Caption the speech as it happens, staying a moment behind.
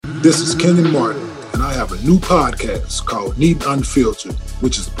This is Kenyon Martin, and I have a new podcast called Neat and Unfiltered,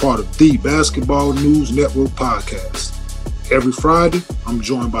 which is part of the Basketball News Network podcast. Every Friday, I'm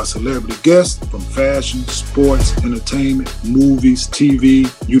joined by celebrity guests from fashion, sports, entertainment, movies,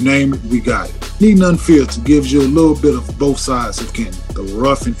 TV, you name it, we got it. Neat and Unfiltered gives you a little bit of both sides of Kenyon. The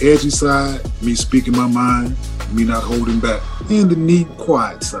rough and edgy side, me speaking my mind, me not holding back, and the neat,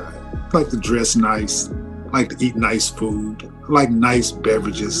 quiet side. I like to dress nice, I like to eat nice food, I like nice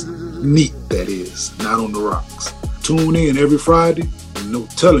beverages, neat that is, not on the rocks. Tune in every Friday, no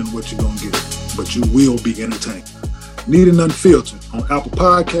telling what you're gonna get, but you will be entertained. Neat and Unfiltered on Apple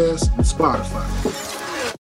Podcasts and Spotify.